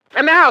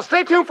And now,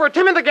 stay tuned for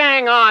Tim and the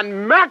Gang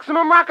on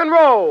Maximum Rock and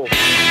Roll.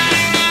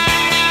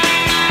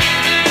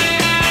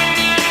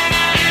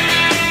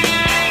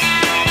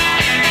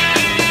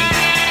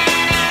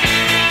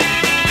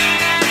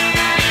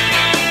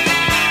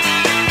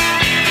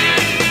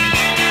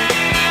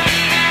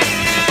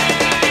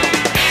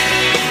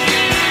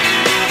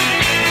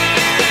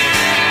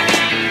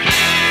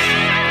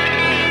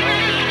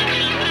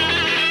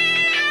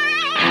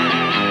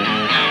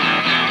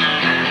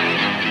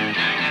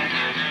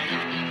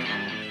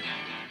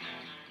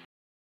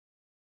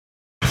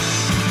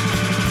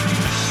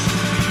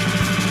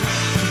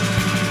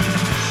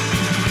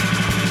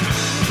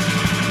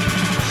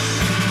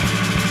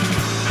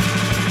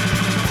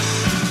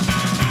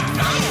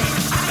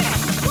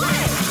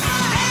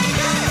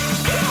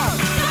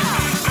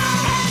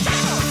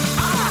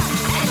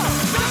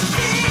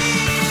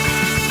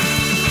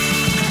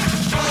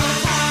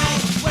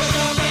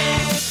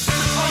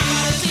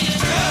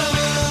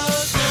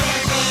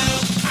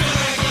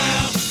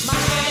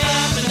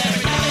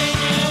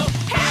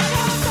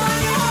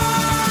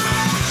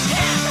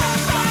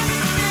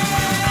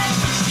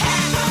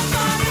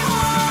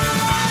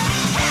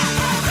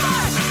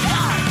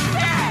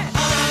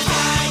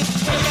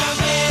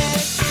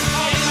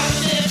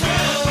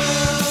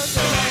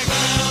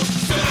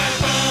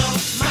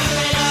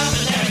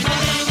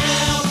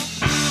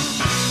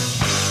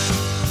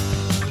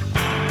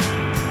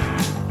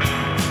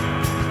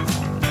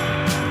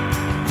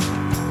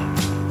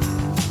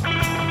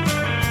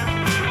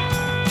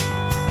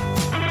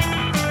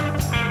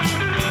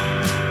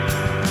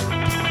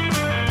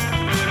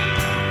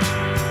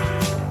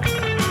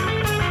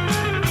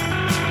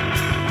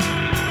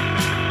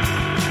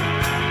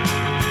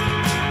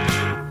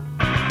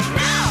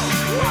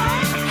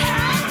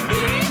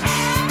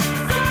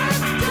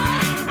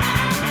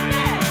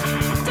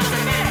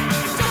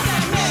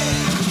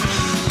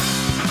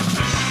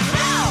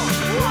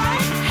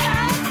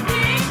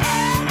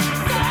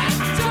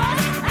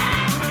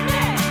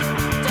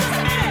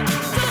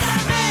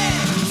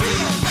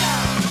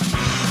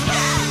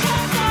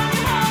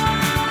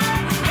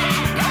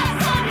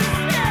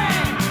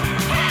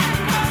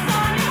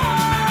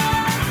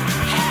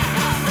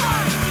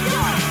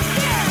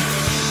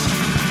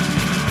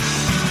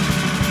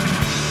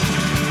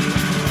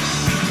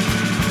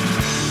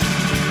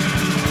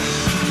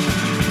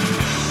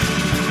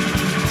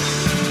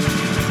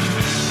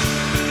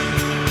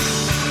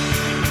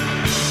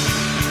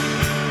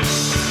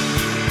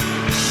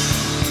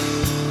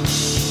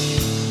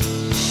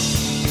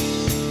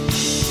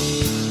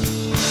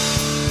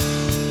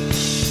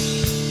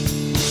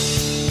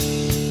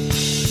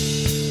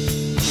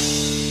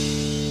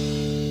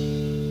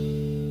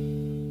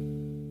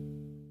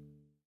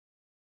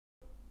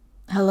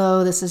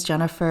 Hello, this is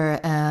Jennifer,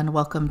 and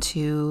welcome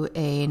to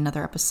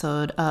another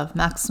episode of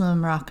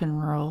Maximum Rock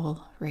and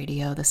Roll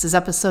Radio. This is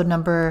episode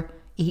number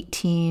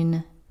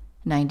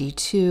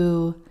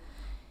 1892.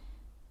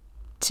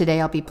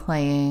 Today I'll be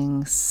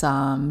playing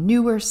some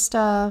newer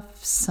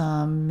stuff,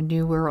 some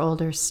newer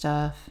older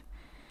stuff,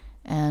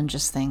 and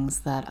just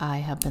things that I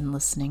have been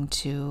listening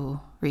to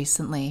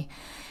recently.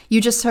 You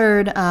just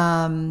heard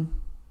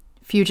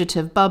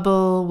Fugitive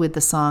Bubble with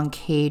the song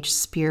Cage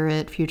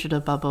Spirit.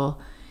 Fugitive Bubble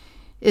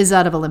is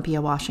out of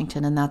Olympia,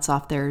 Washington, and that's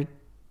off their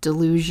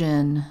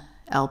Delusion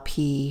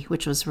LP,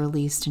 which was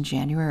released in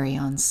January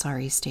on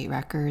Sorry State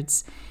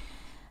Records.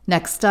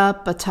 Next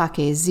up,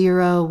 Atake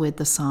Zero with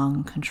the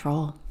song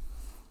Control.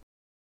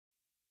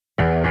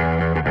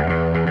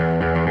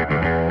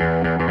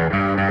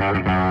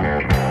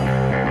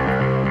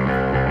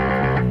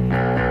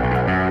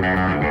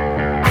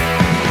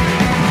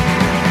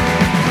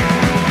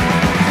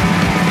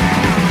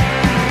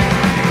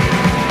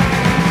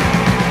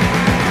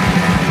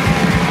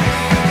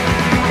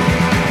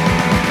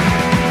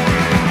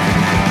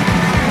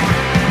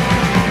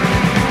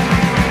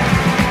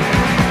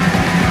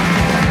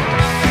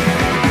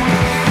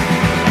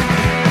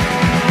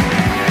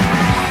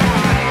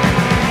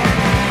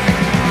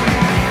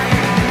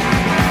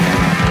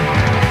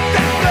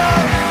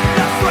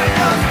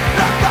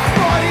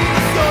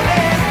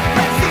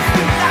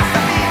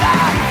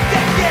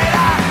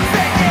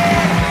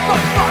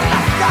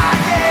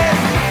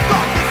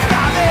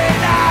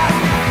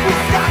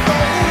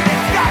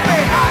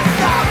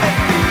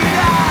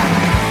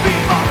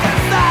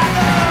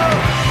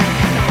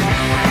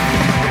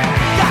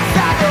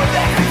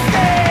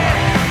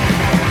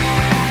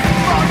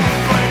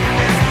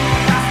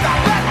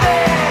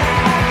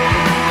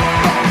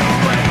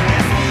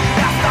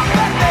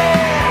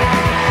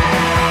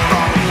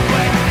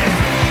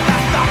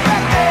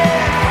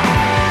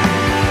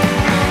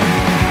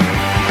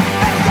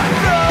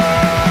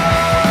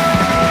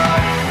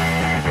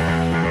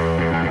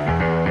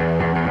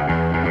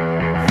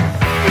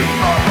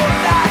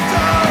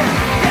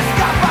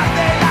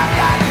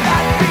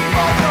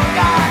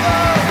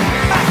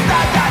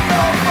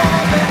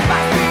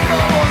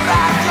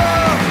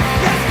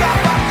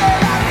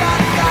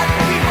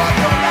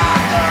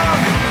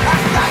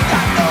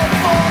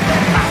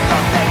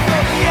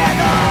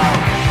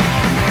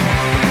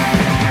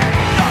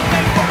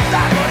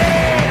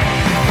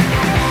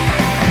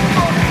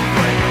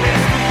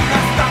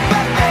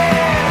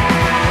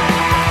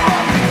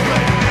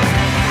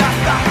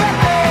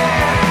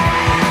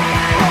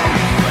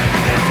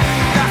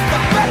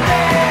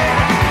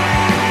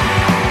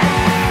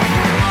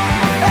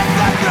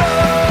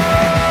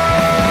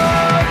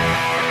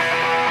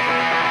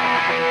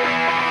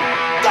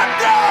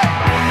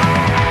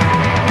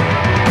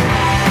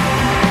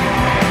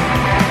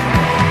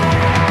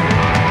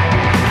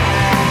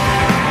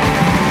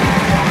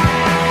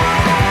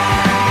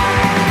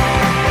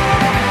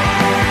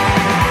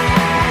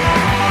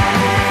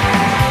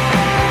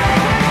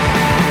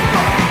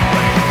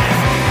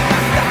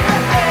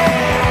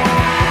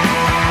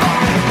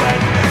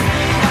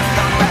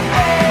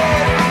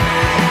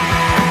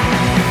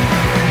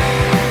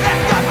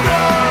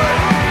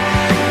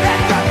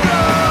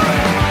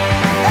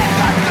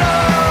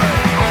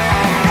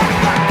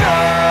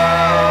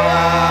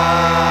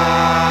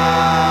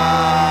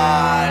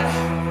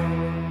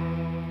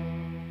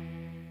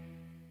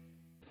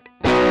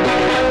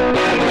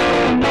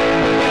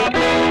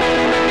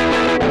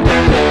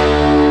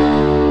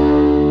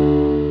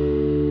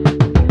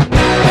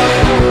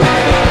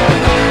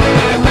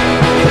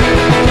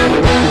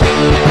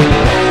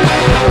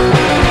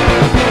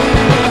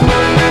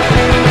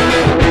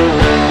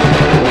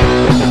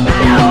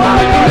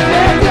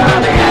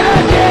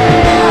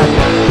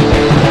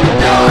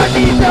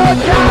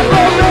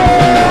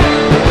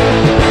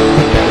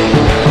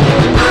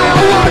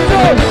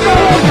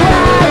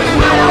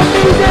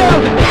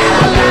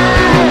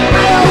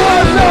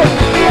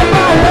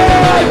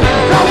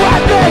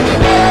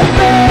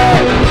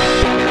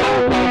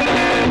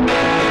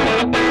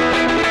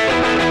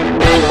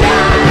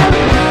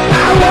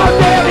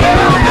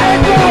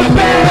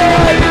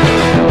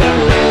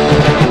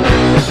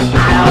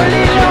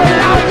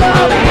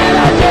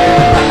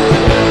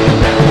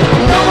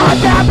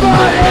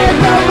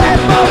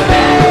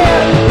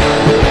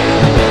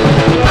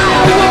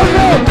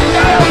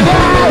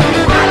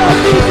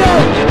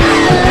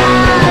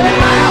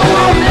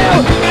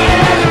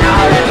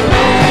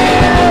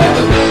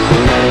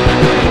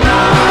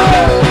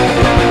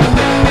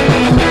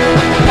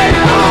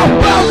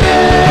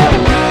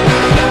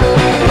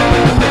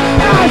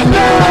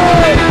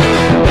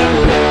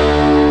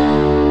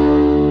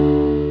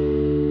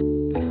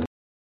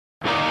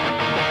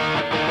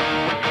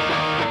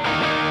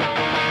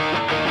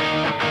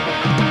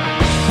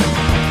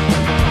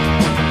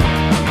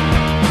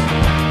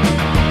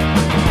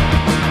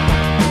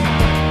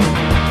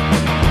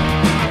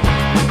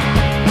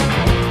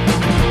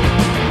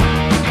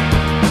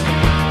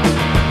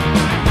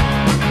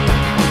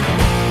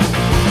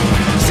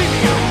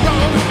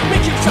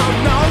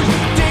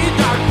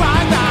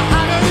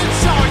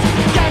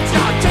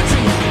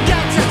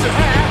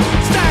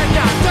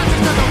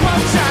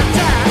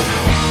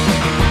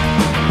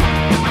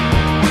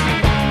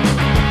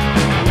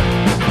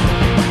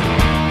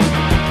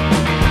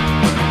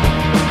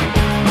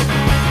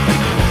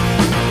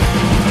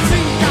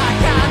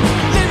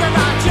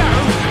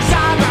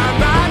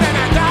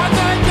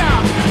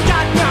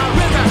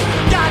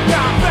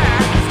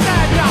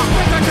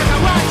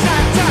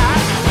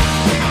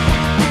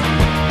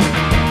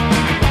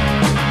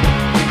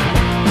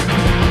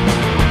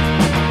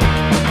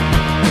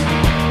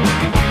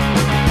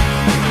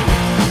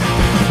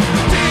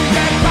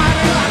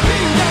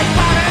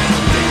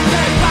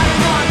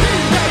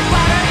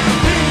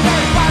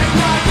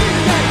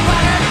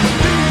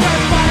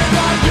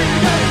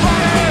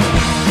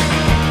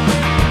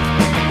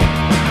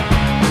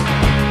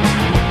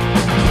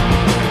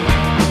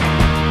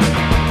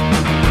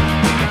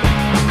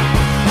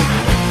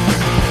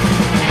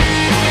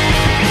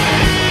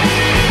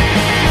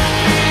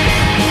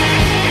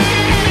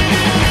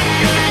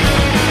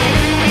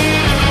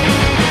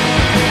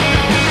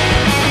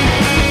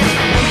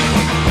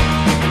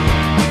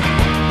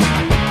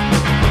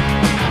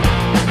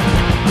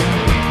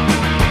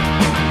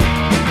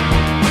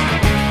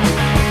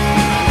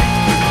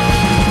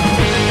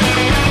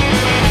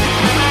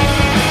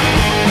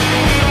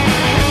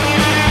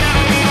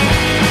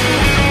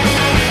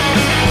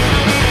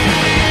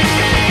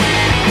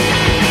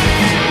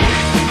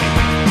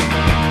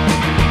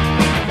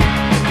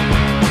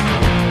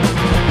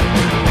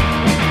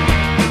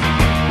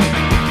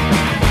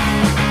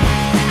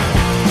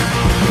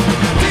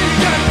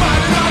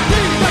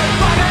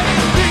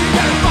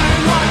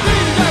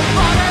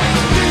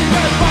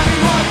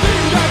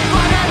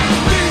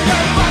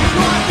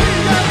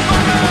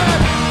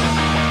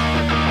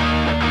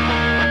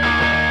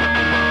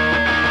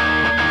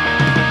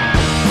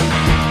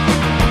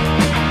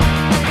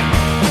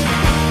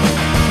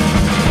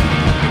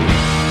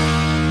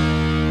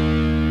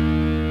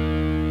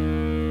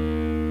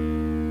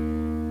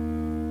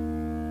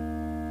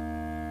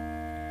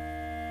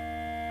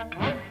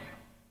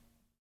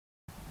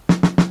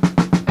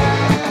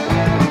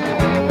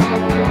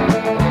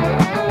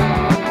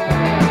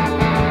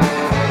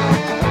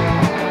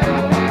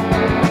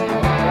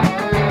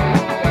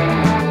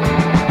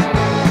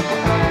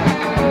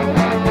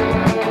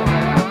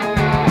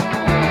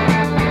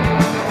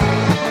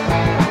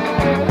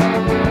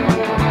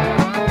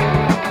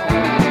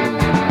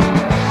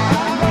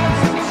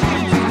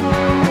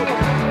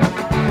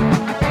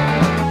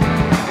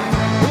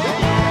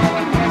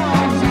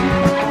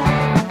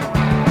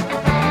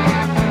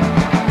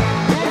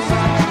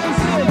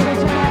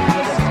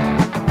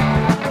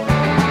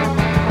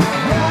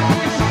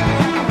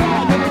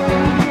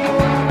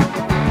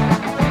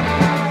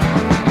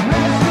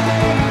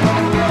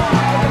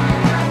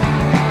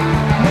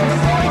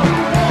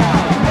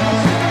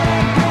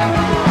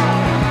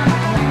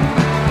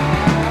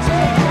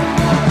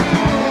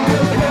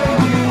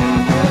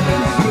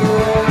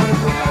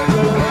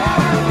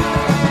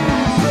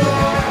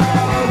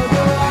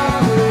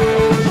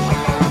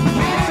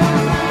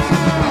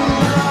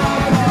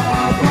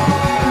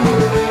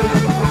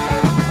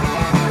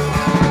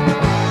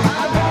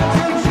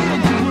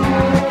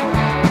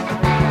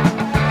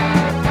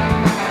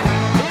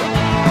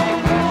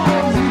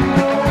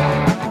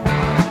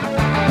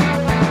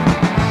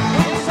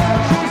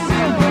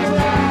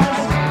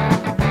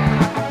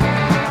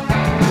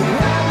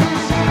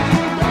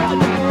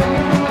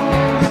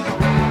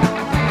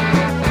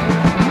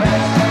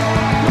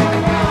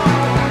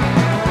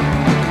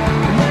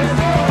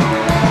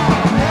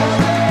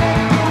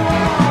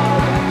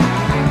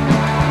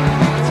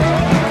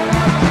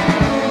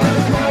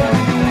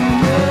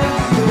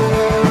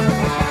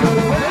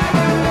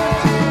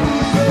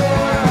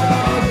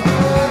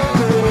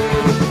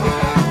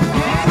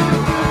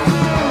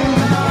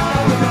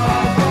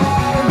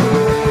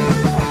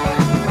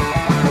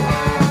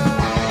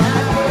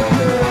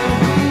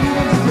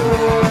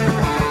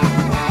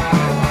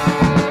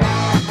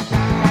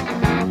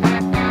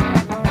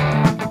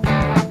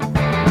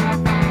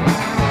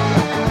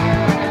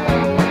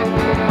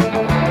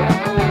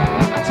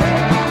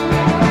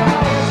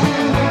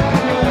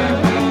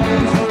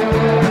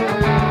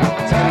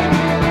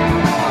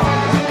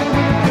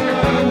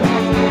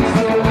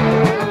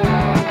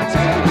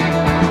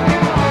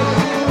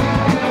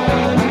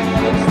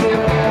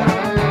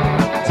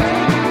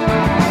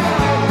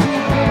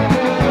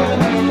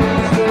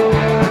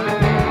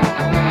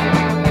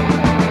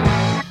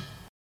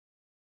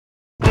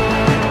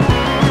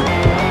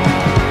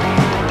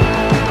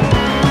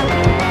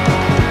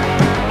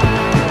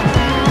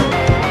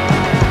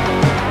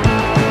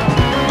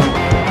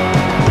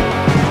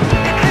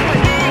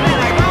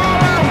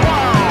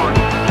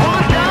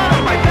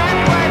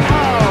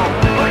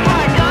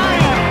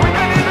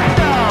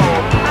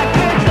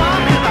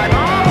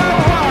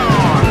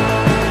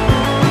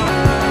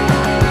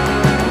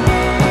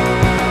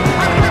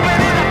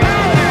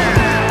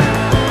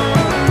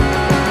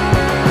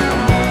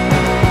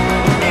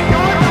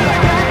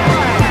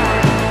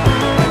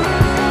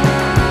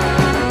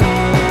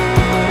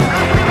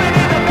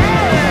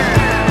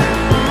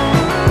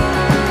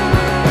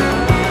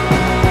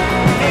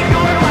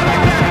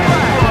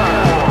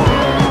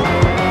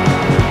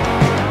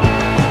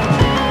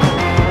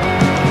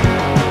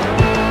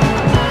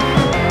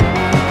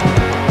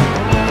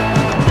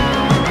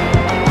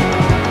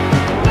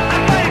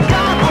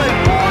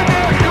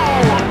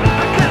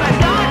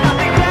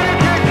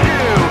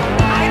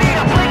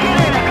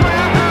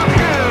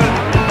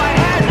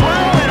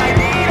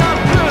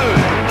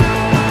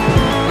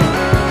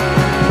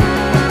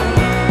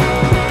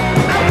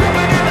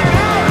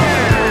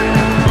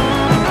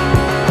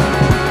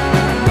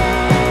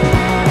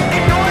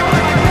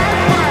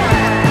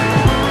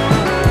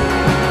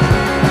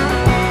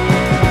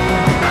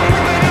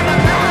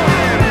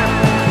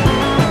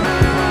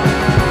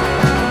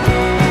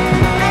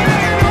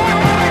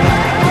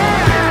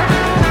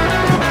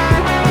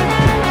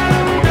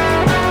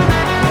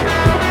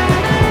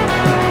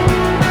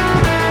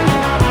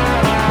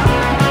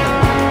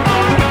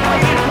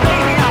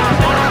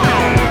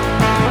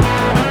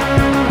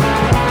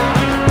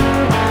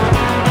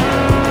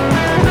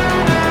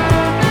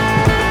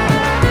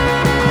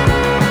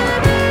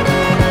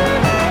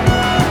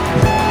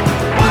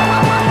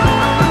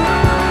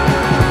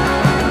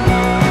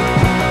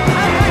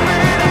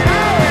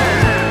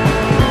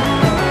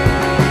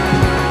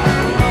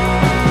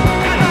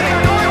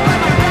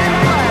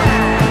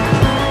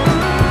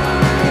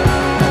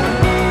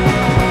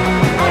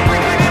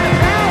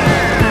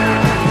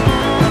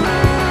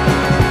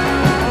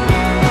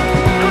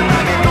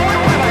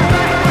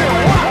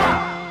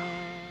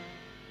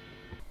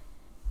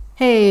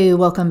 Hey,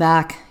 welcome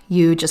back.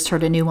 You just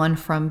heard a new one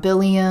from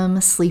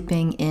Billiam,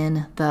 Sleeping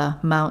in the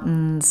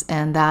Mountains,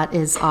 and that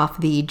is off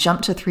the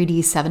Jump to 3D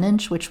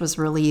 7-inch, which was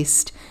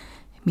released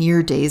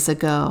mere days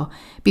ago.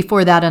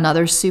 Before that,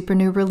 another super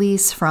new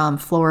release from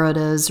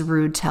Florida's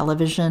Rude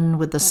Television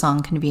with the song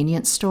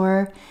Convenience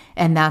Store,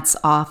 and that's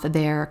off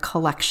their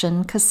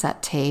collection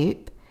cassette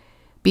tape.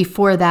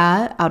 Before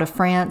that, out of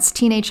France,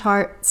 Teenage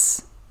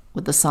Hearts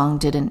with the song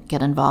Didn't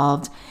Get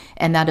Involved,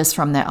 and that is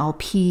from their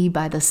LP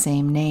by the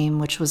same name,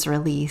 which was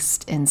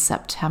released in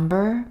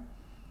September.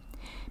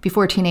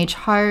 Before Teenage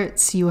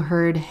Hearts, you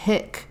heard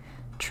Hick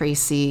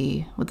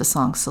Tracy with the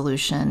song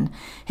Solution.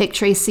 Hick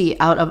Tracy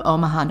out of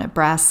Omaha,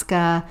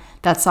 Nebraska.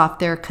 That's off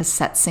their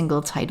cassette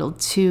single titled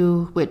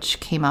 2,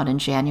 which came out in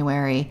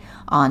January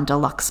on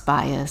Deluxe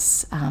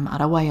Bias out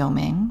of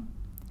Wyoming.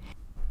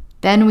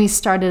 Then we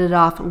started it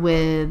off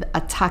with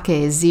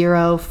Atake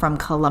Zero from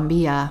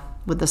Colombia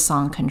with the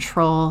song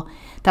Control.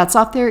 That's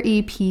off their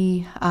EP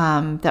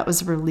that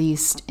was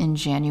released in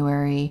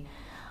January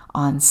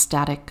on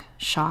Static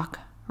Shock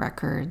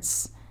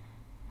Records.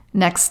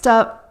 Next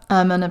up,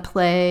 I'm going to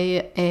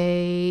play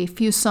a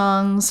few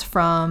songs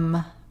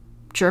from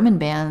German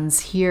bands.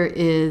 Here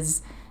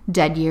is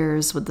Dead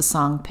Years with the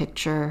song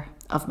Picture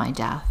of My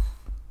Death.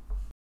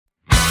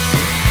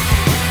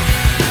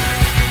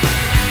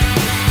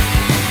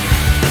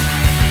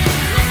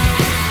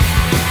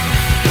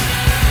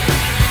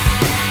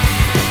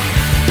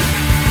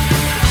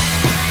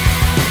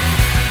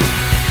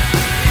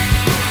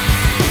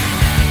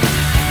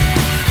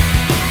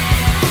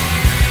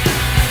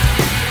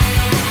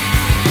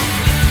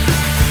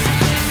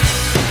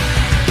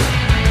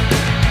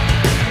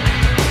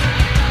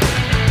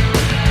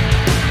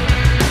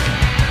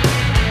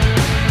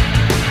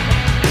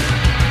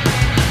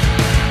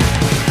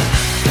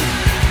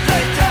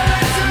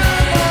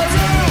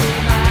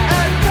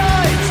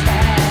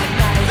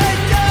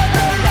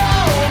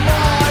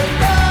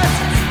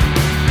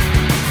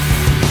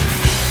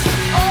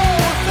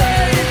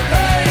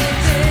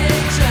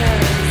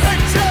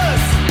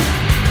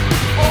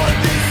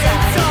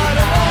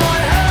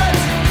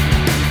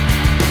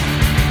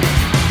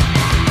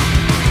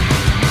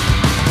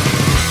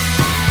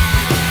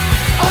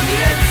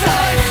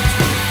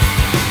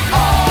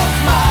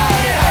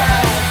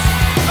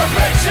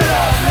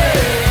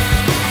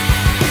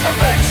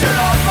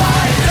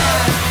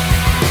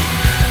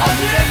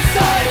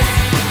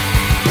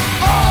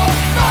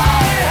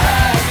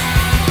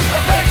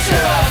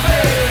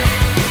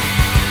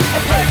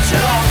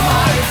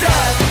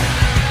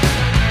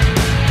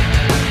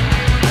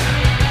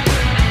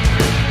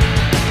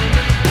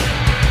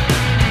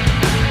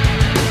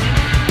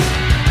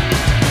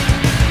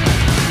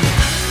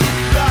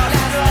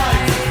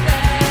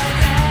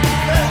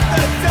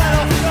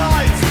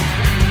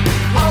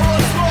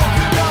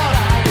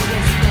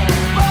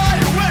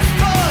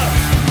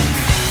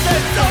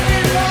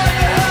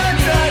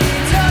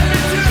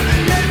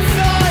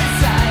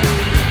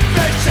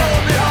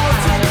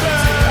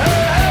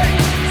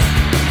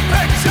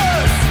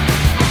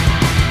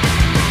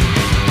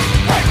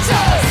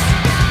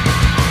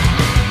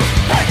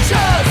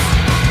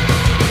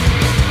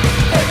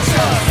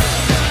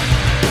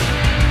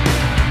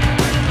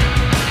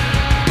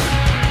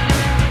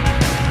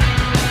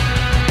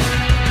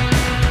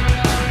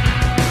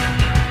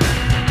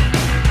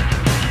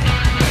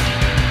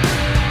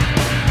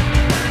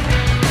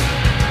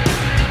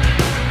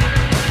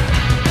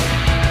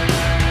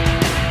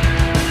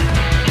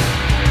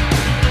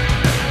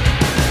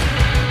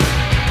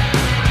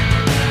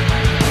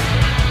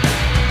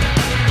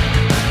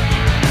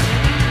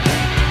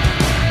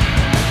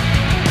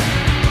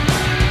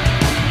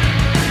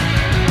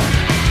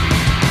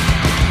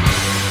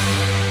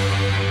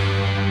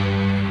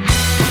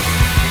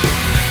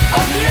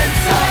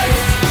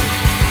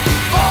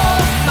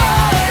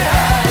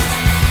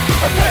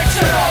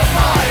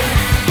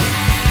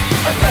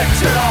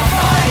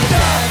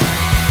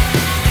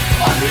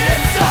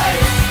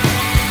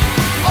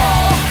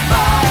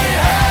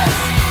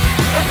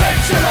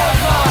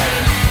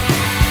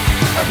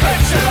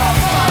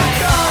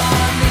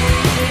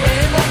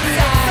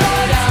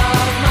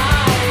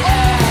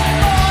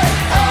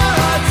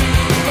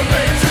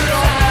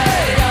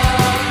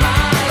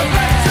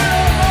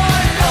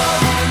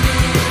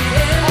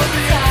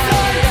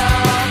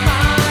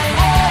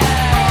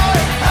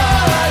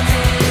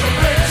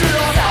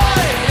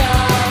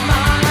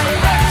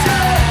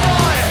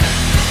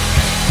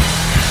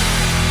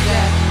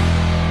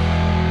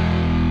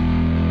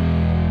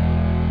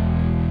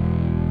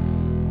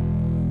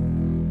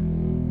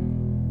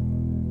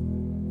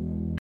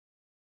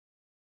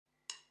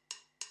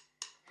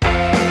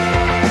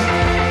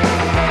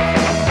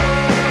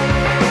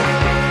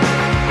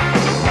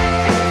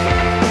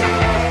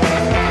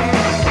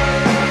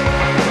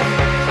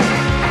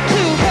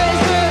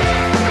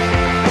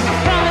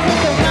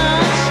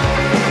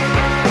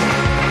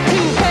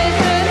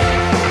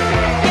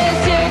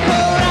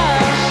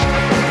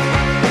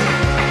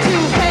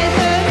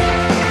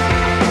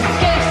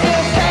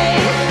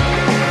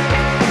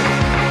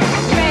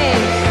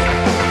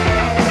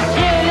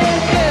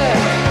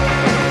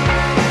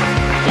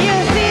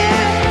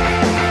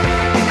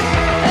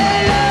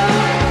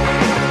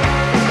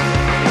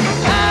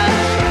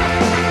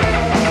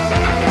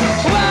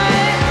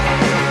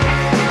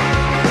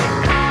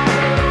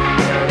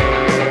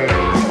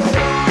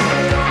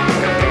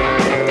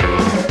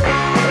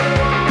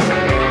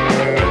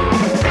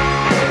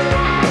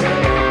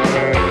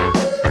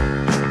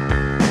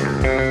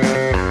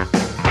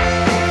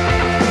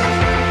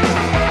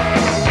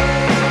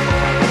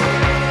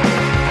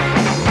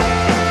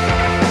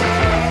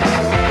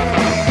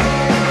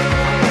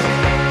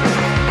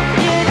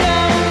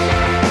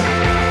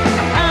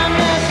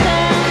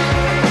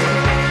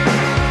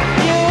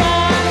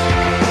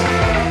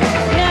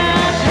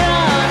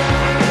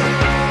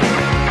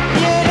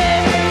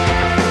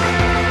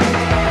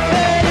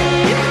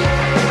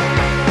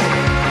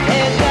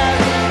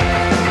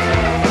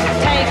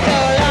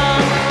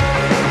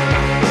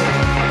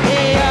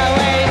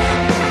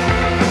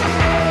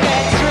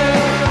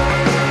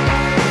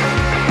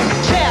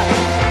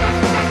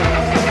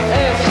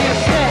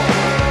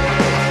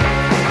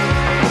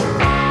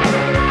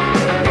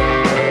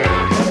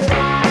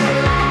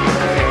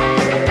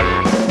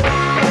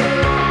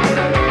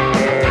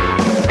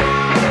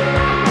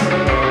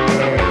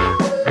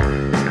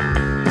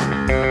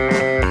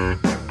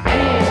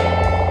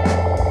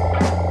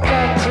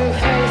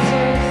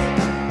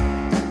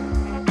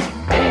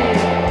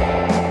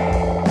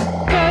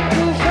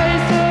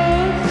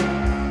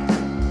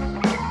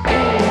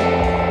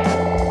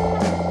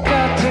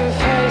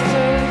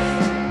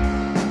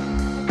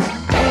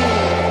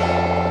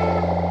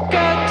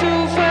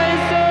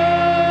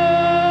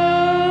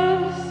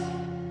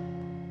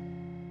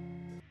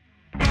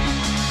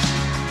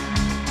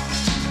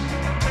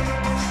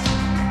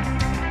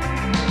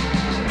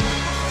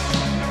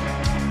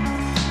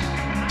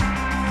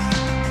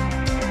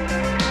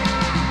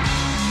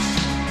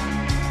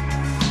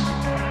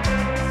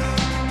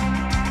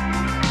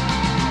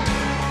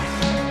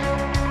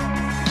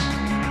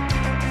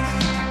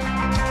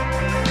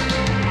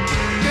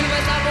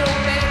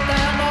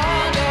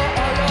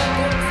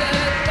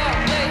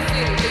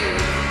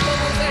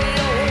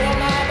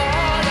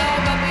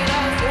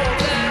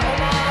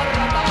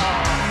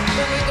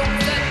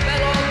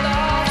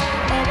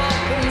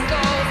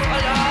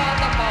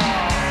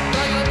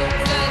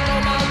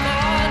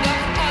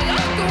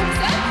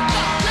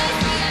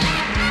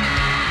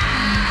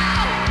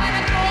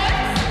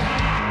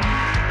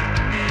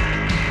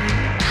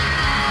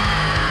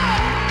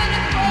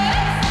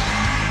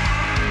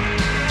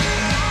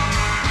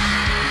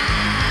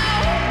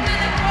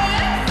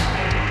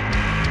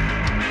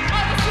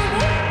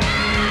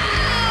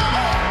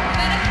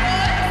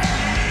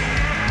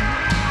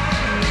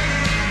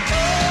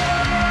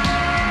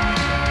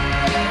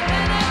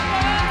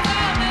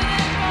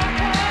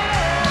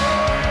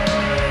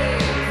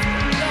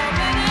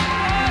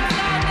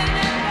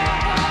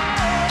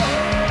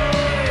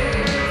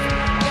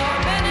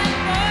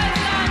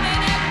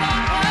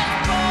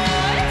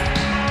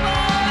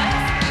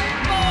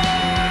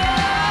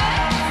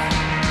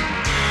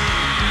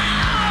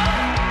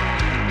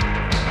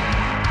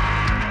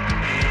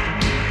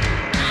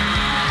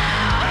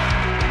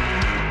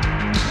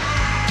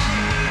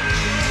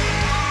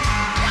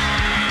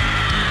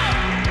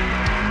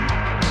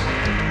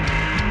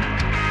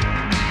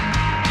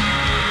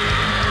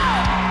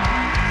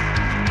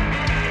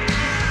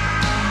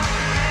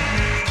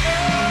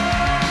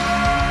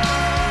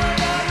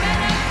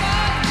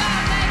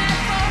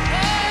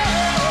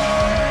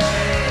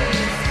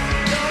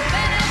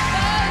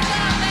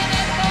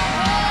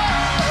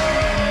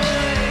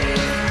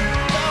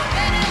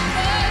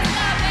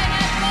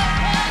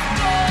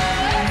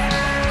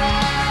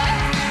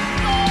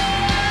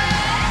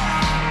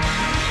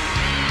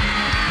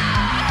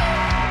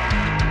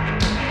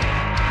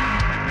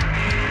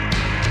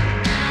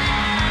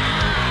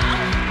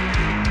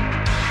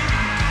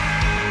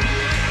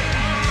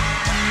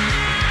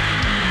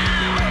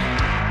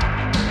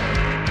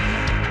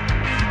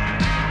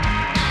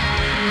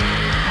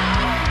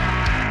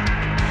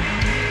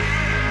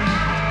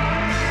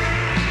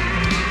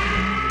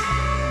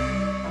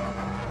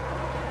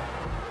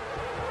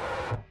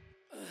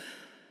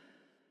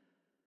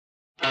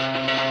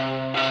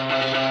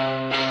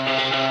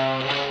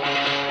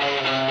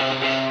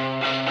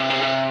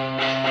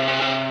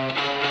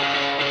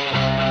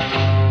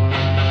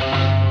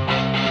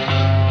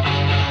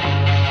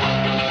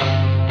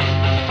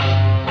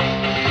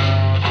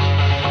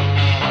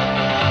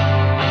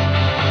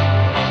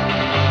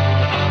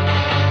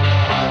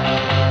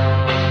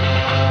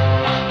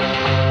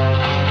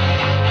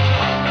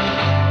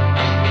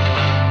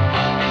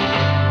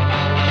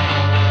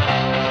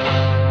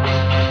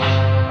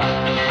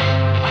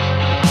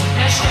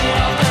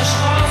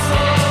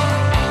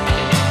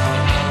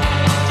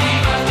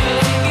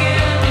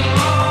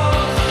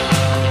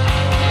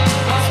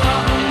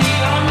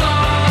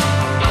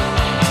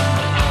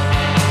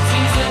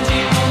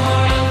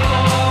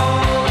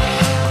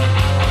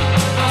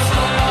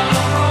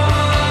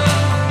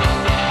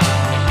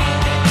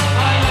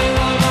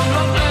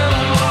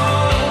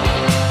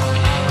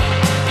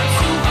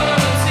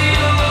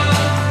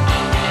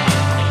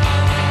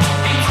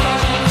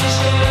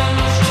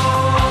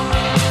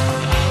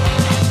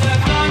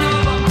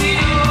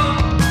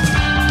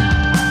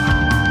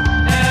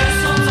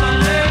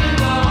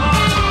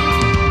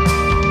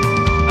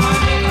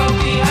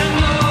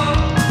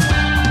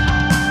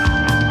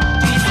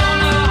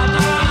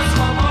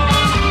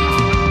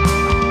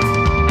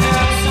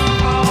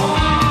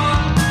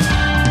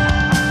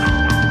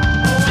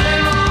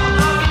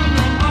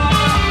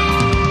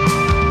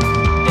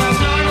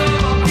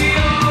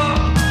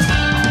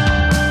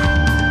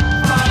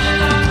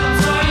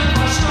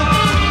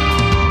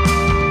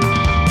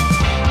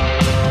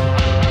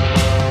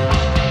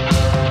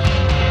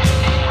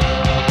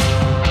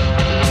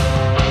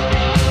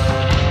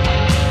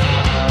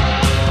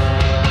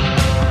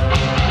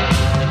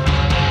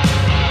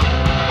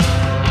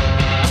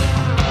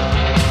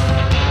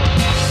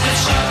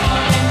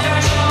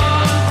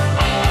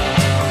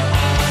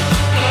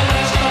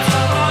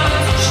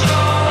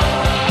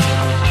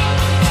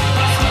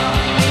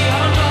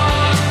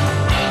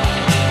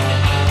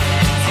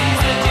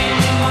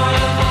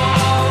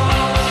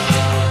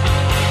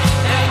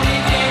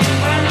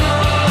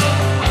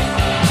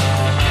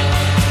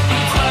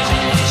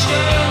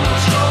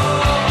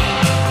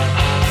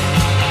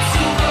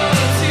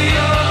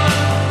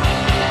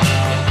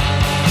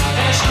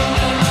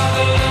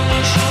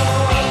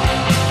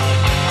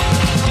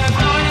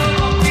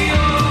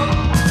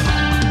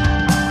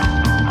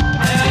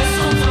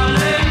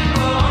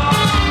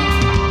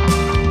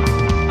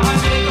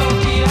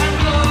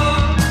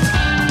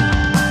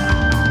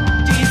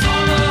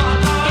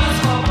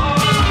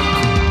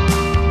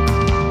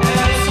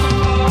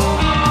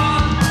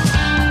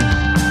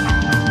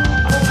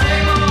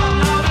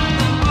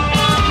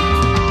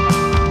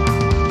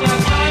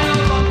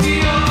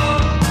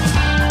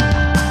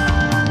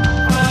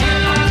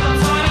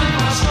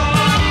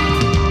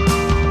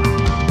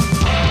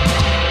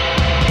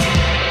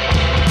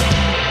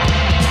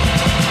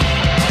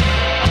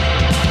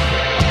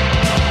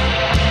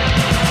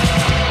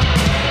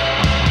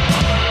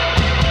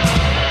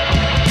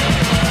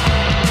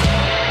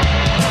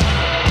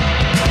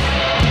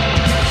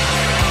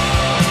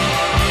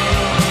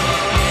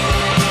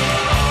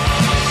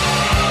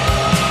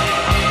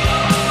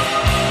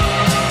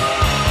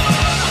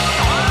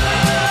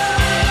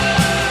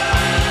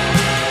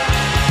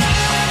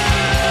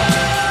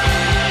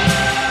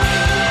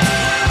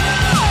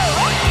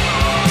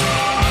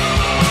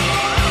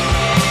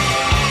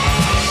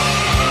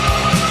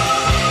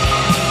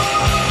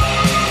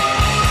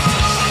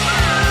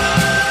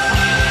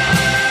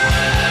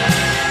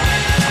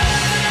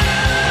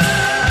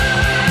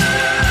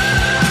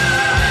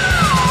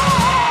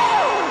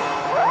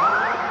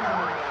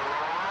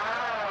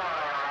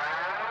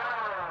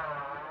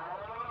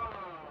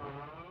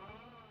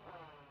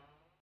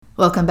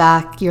 Welcome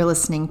back. You're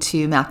listening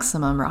to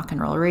Maximum Rock and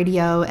Roll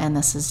Radio, and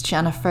this is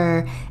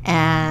Jennifer.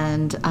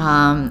 And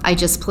I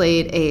just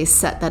played a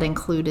set that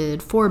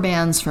included 4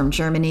 bands from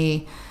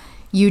Germany.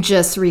 You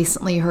just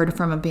recently heard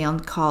from a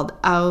band called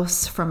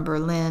Aus from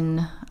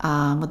Berlin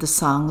with the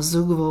song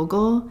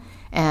Zugvogel,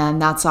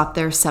 and that's off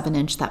their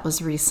 7-inch that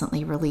was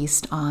recently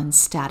released on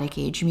Static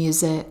Age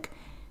Music.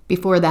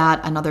 Before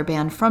that, another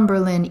band from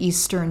Berlin,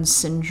 Eastern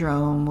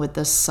Syndrome, with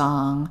the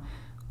song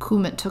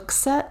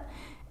Kumetukset.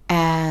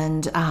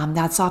 And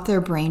that's off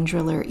their Brain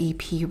Driller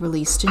EP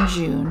released in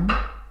June.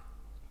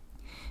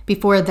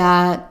 Before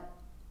that,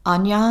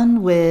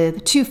 Anjan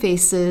with Two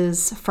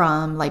Faces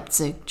from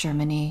Leipzig,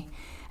 Germany.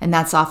 And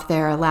that's off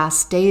their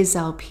Last Days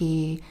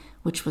LP,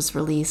 which was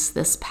released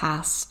this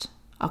past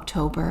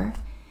October.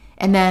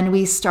 And then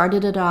we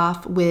started it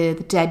off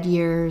with Dead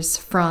Years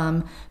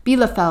from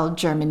Bielefeld,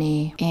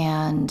 Germany.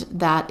 And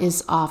that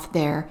is off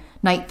their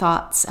Night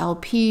Thoughts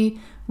LP,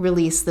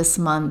 released this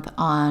month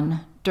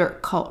on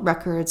Dirt Cult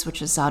Records,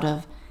 which is out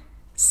of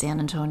San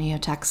Antonio,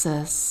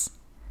 Texas.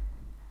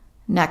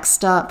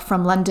 Next up,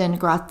 from London,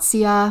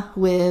 Grazia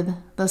with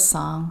the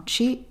song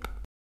Cheap.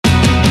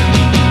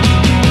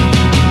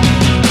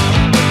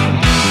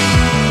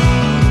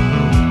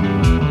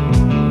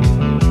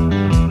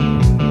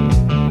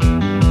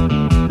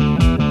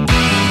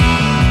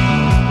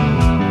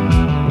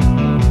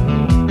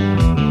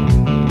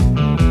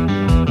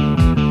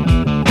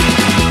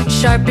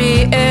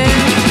 Sharpie in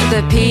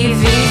the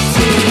PVC,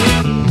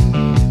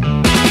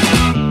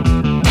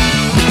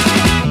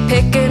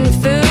 picking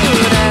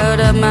food out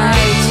of my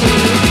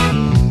teeth,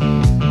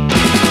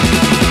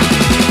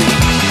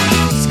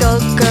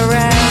 skulk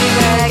around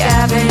Back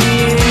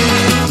Avenue,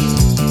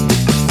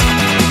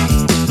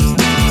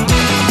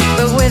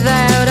 but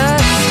without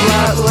us,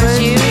 what would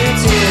you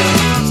do?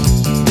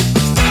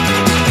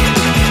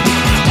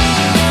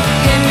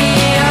 Hit me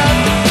up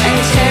and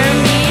tear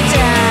me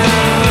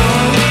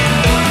down,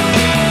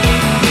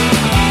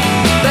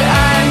 but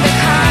I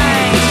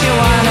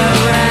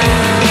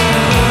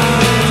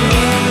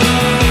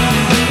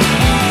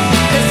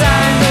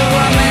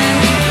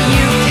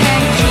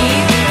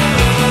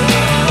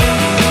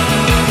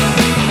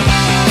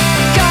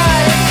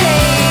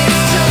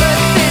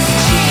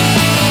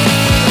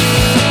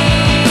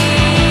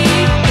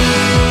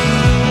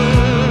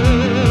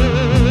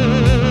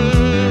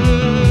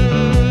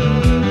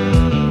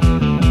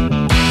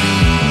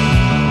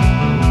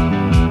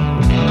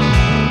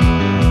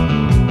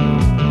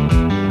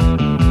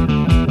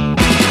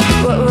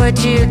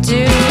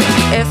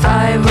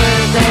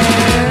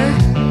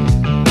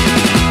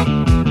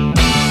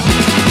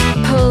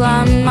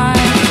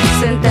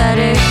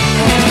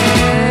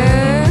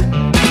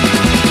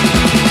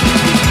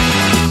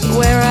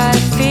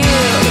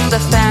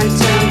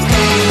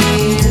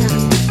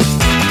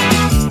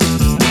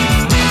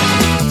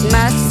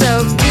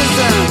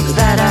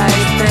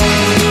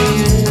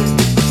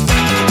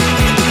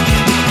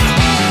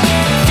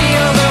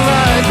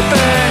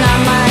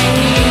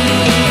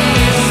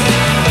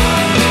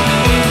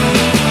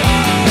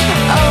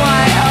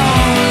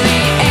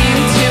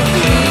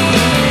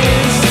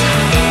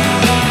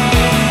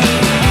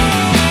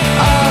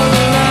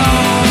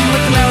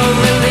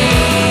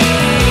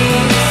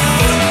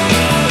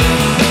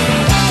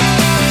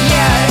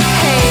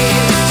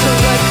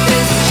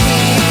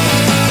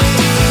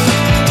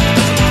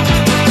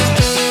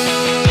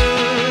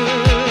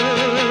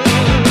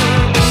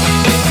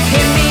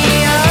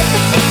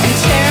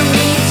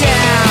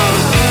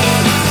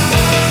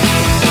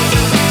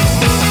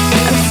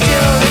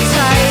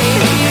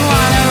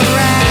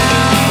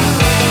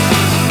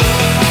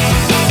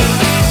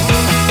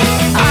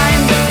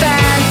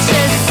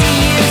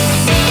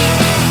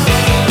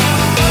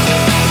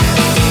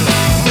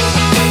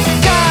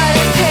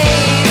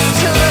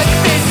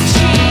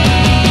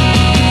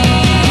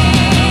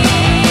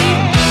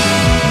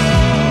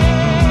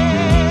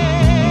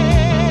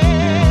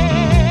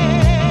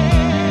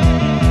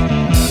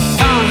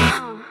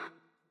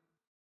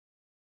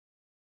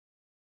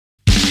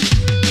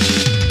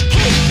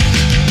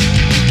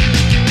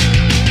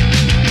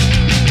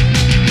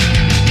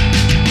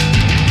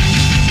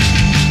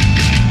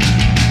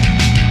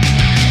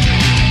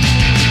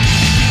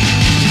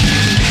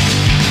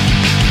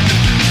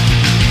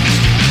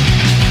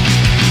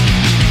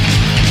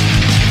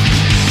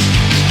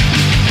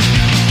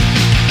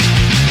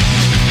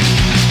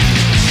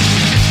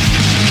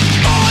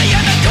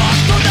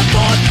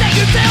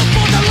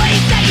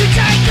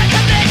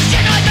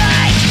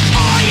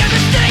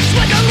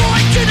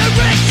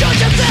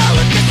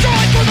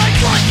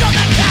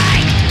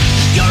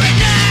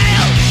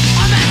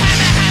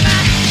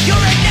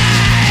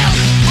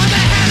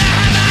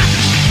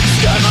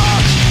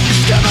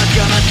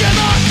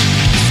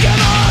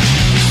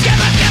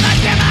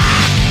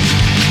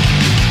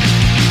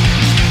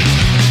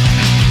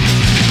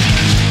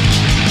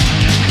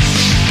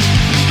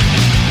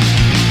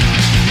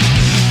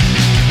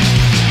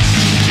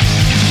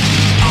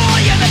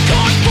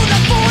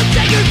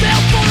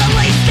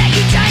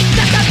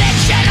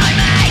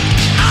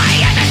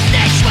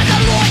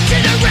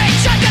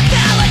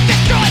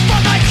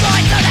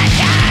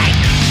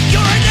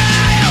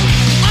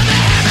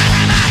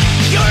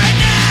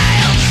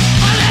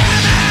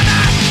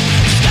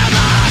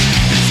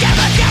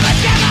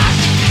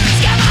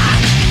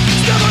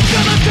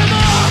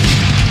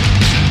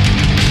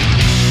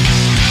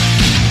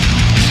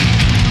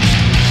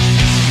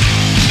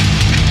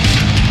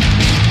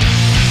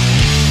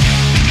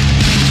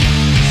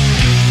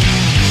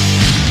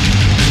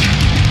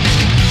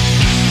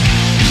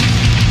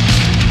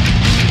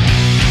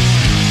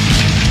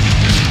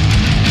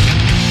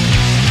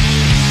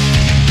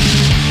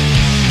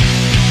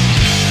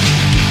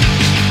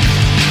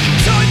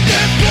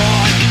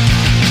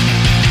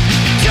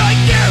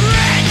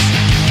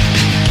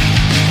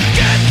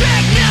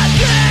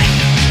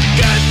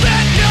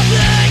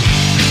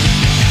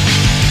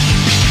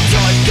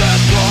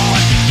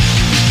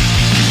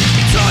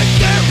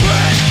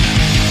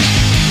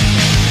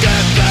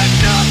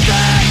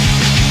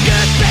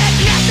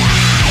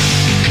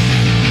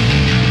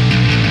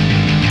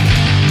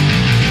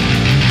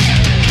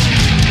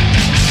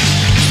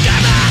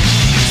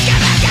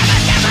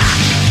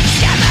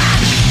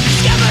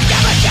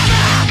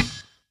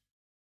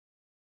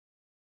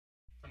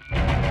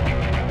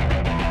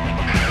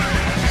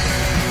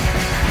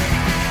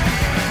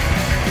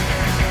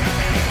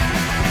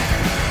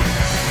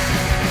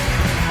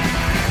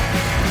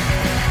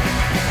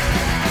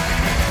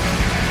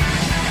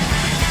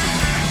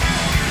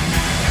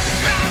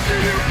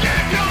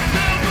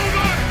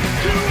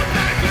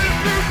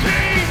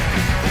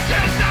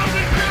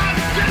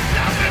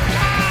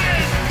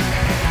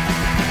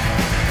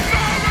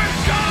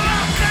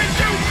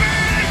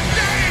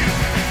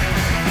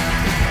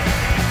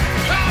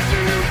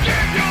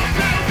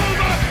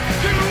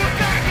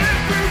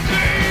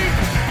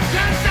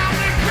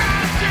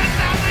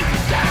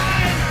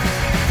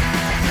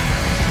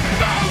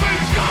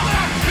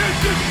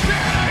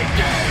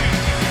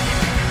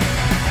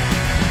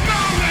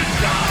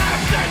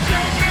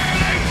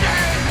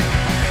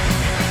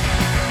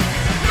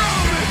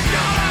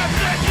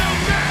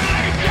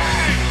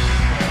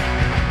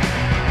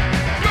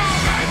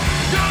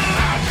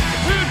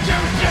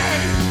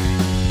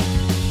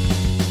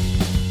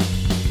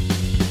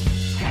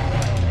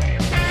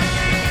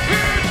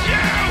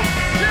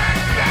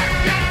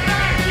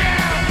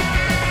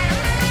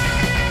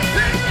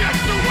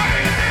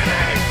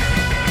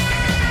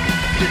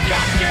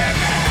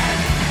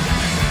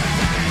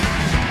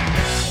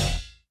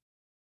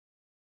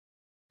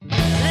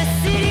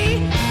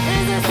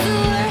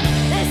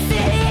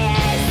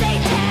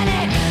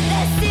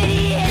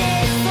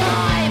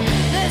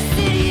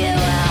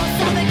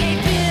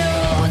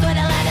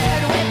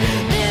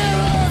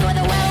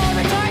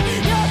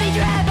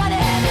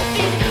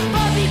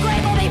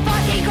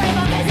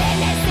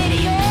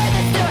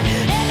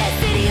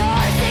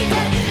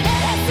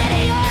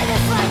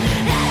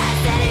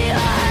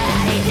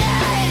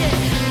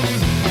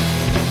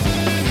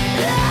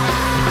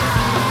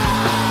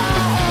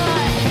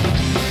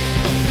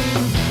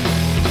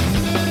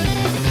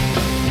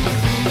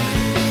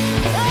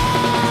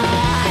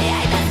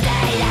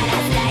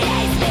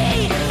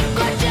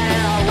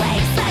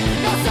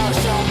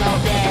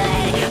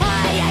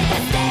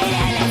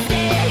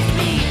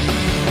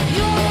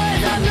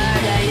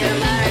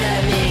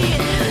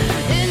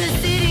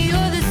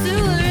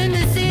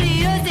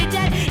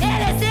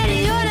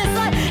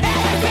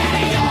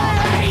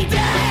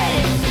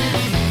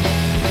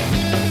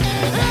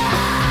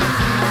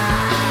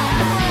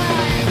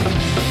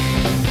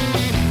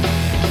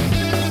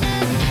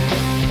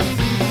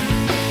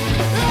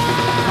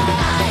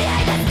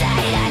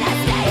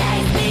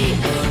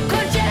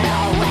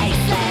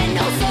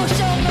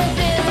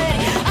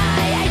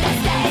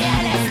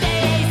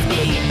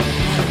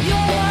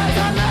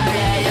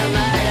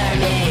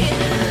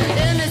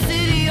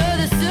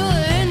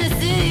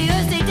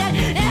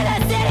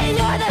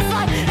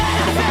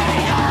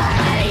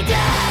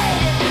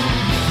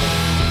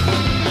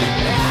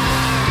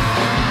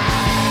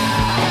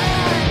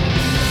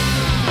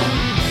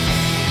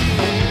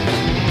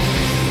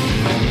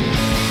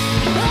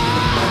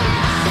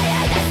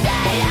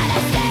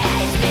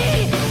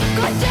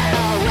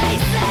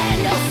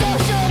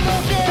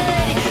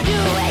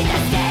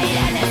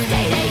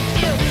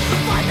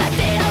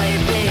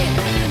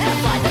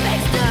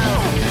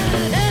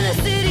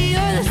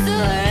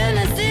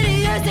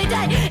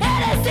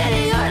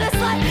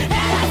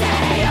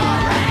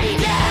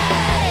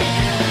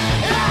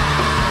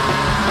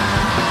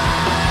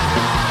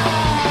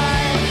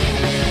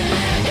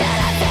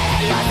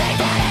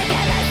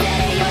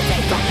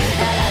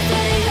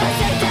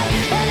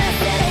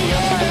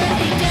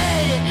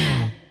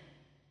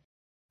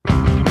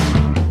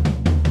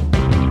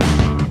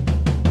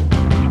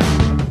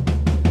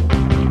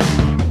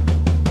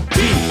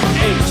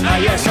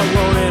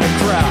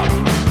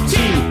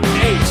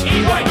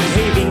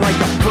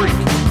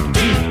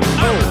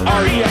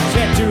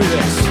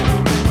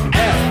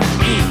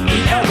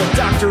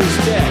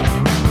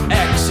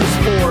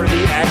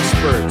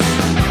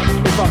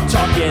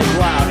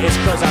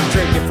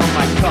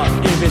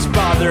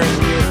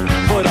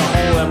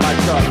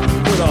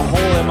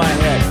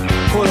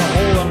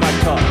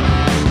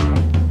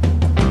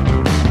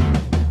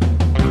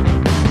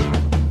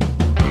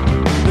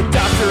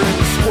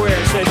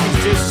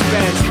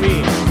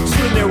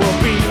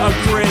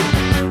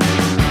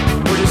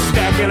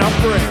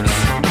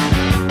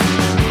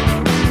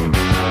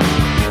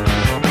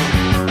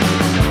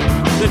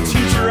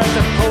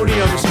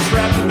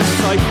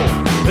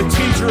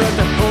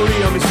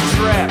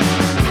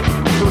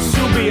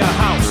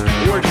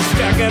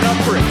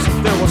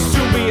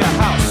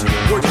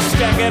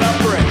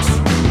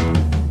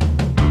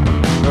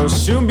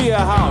soon be a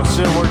house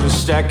and we're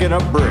just stacking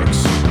up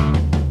bricks.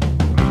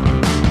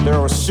 There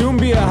will soon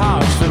be a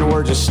house and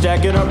we're just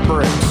stacking up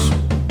bricks.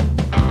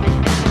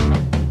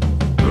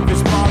 If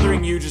it's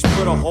bothering you, just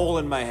put a hole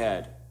in my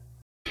head.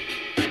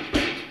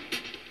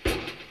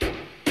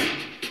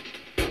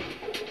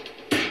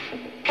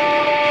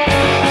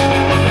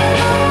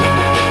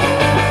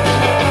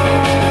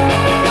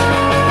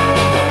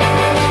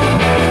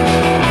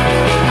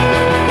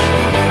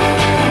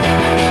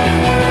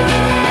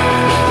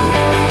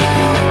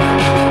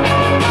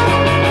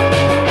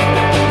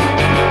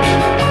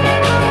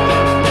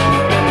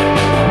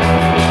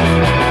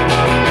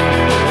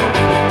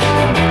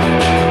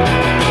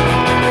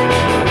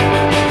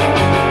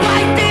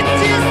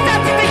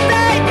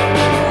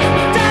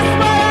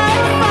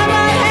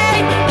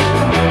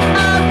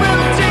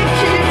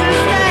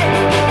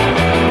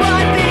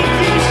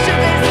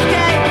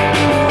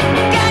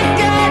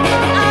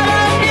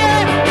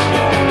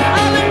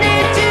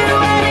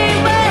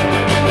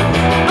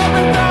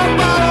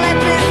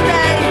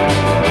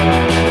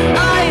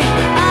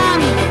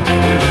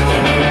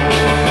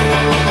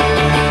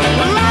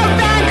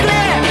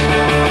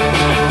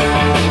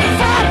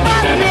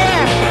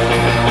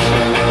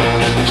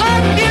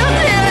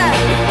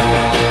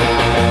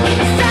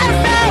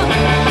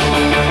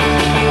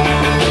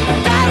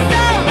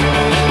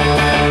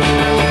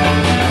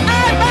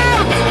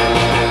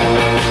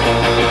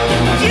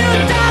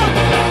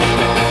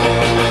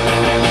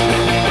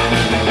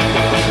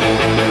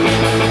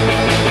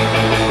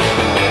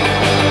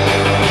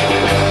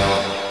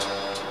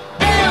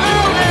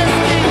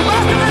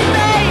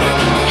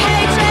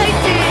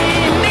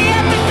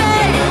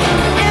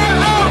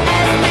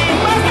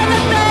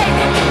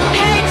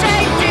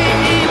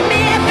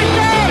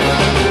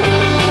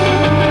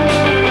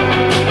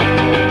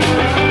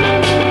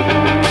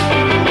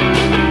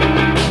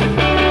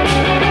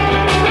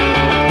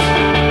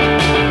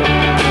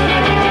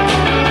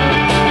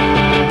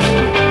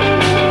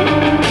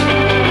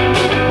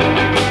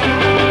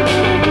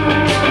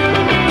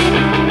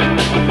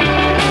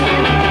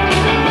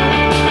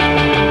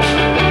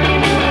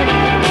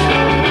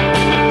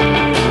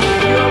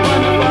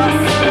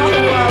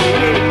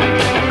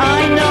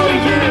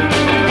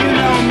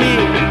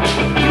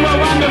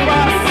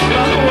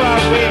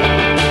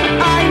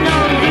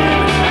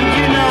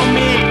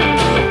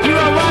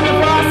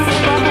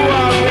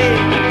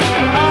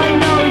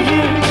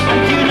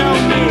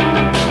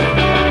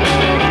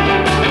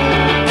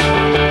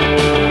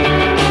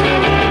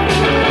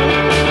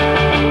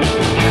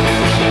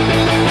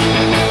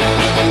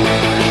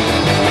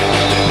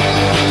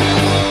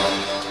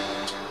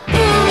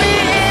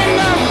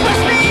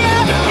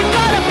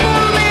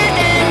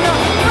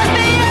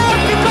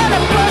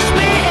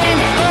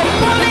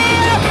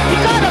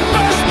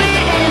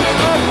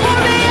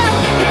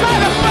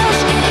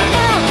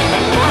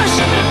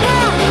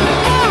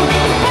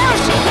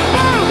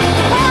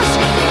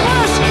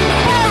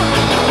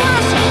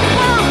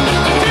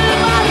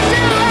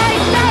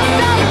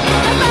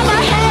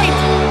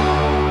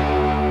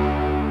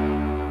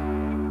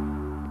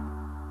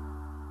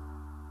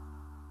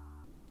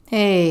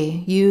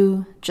 Hey,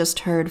 you just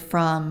heard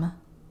from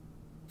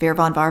Veer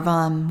Van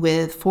Varvam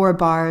with 4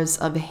 Bars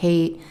of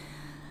Hate.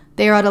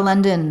 They are out of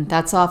London.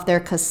 That's off their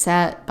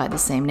cassette by the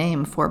same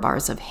name, 4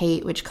 Bars of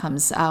Hate, which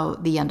comes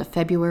out the end of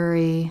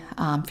February,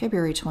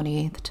 February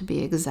 28th to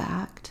be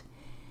exact.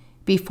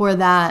 Before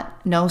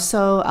that,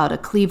 Noso out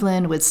of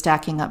Cleveland with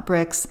Stacking Up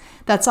Bricks.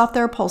 That's off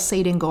their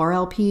Pulsating Gore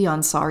LP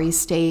on Sorry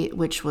State,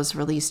 which was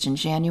released in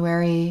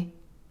January.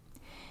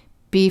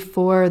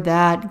 Before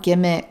that,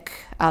 Gimmick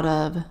out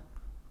of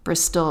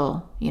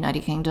Bristol,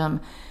 United Kingdom,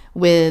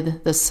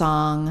 with the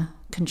song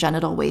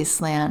Congenital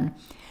Wasteland.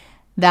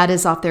 That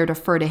is off their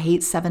Defer to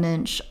Hate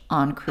 7-inch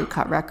on Crew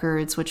Cut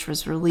Records, which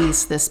was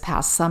released this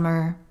past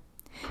summer.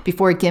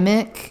 Before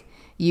Gimmick,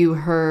 you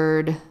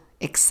heard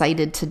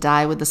Excited to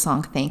Die with the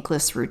song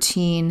Thankless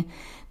Routine.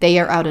 They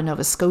are out of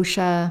Nova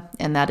Scotia,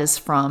 and that is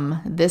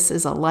from This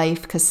Is a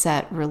Life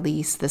cassette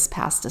released this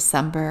past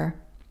December.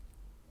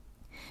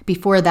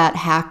 Before that,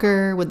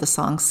 Hacker with the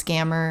song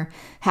Scammer.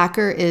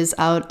 Hacker is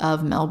out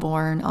of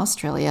Melbourne,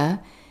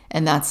 Australia,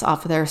 and that's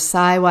off of their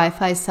Psy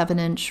Wi-Fi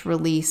 7-inch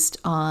released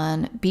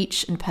on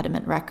Beach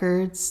Impediment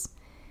Records.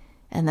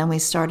 And then we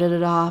started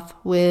it off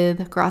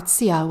with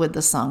Grazia with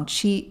the song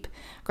Cheap.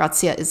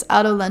 Grazia is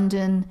out of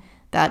London.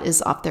 That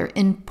is off their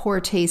In Poor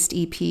Taste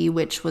EP,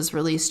 which was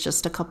released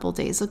just a couple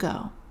days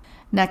ago.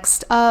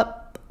 Next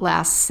up,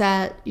 last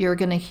set, you're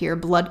going to hear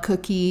Blood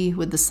Cookie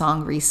with the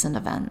song Recent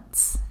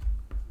Events.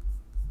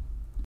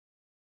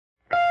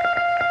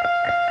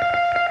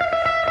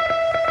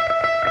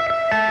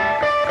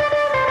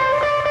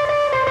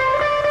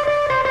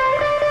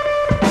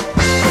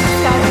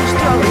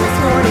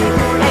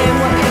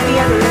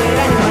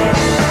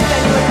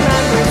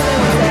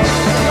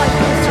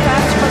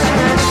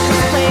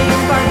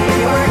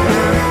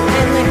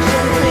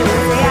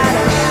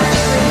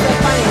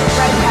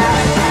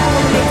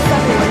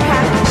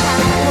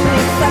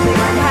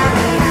 Everyone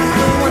happy.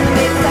 The one that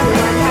makes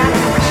everyone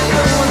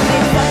happy.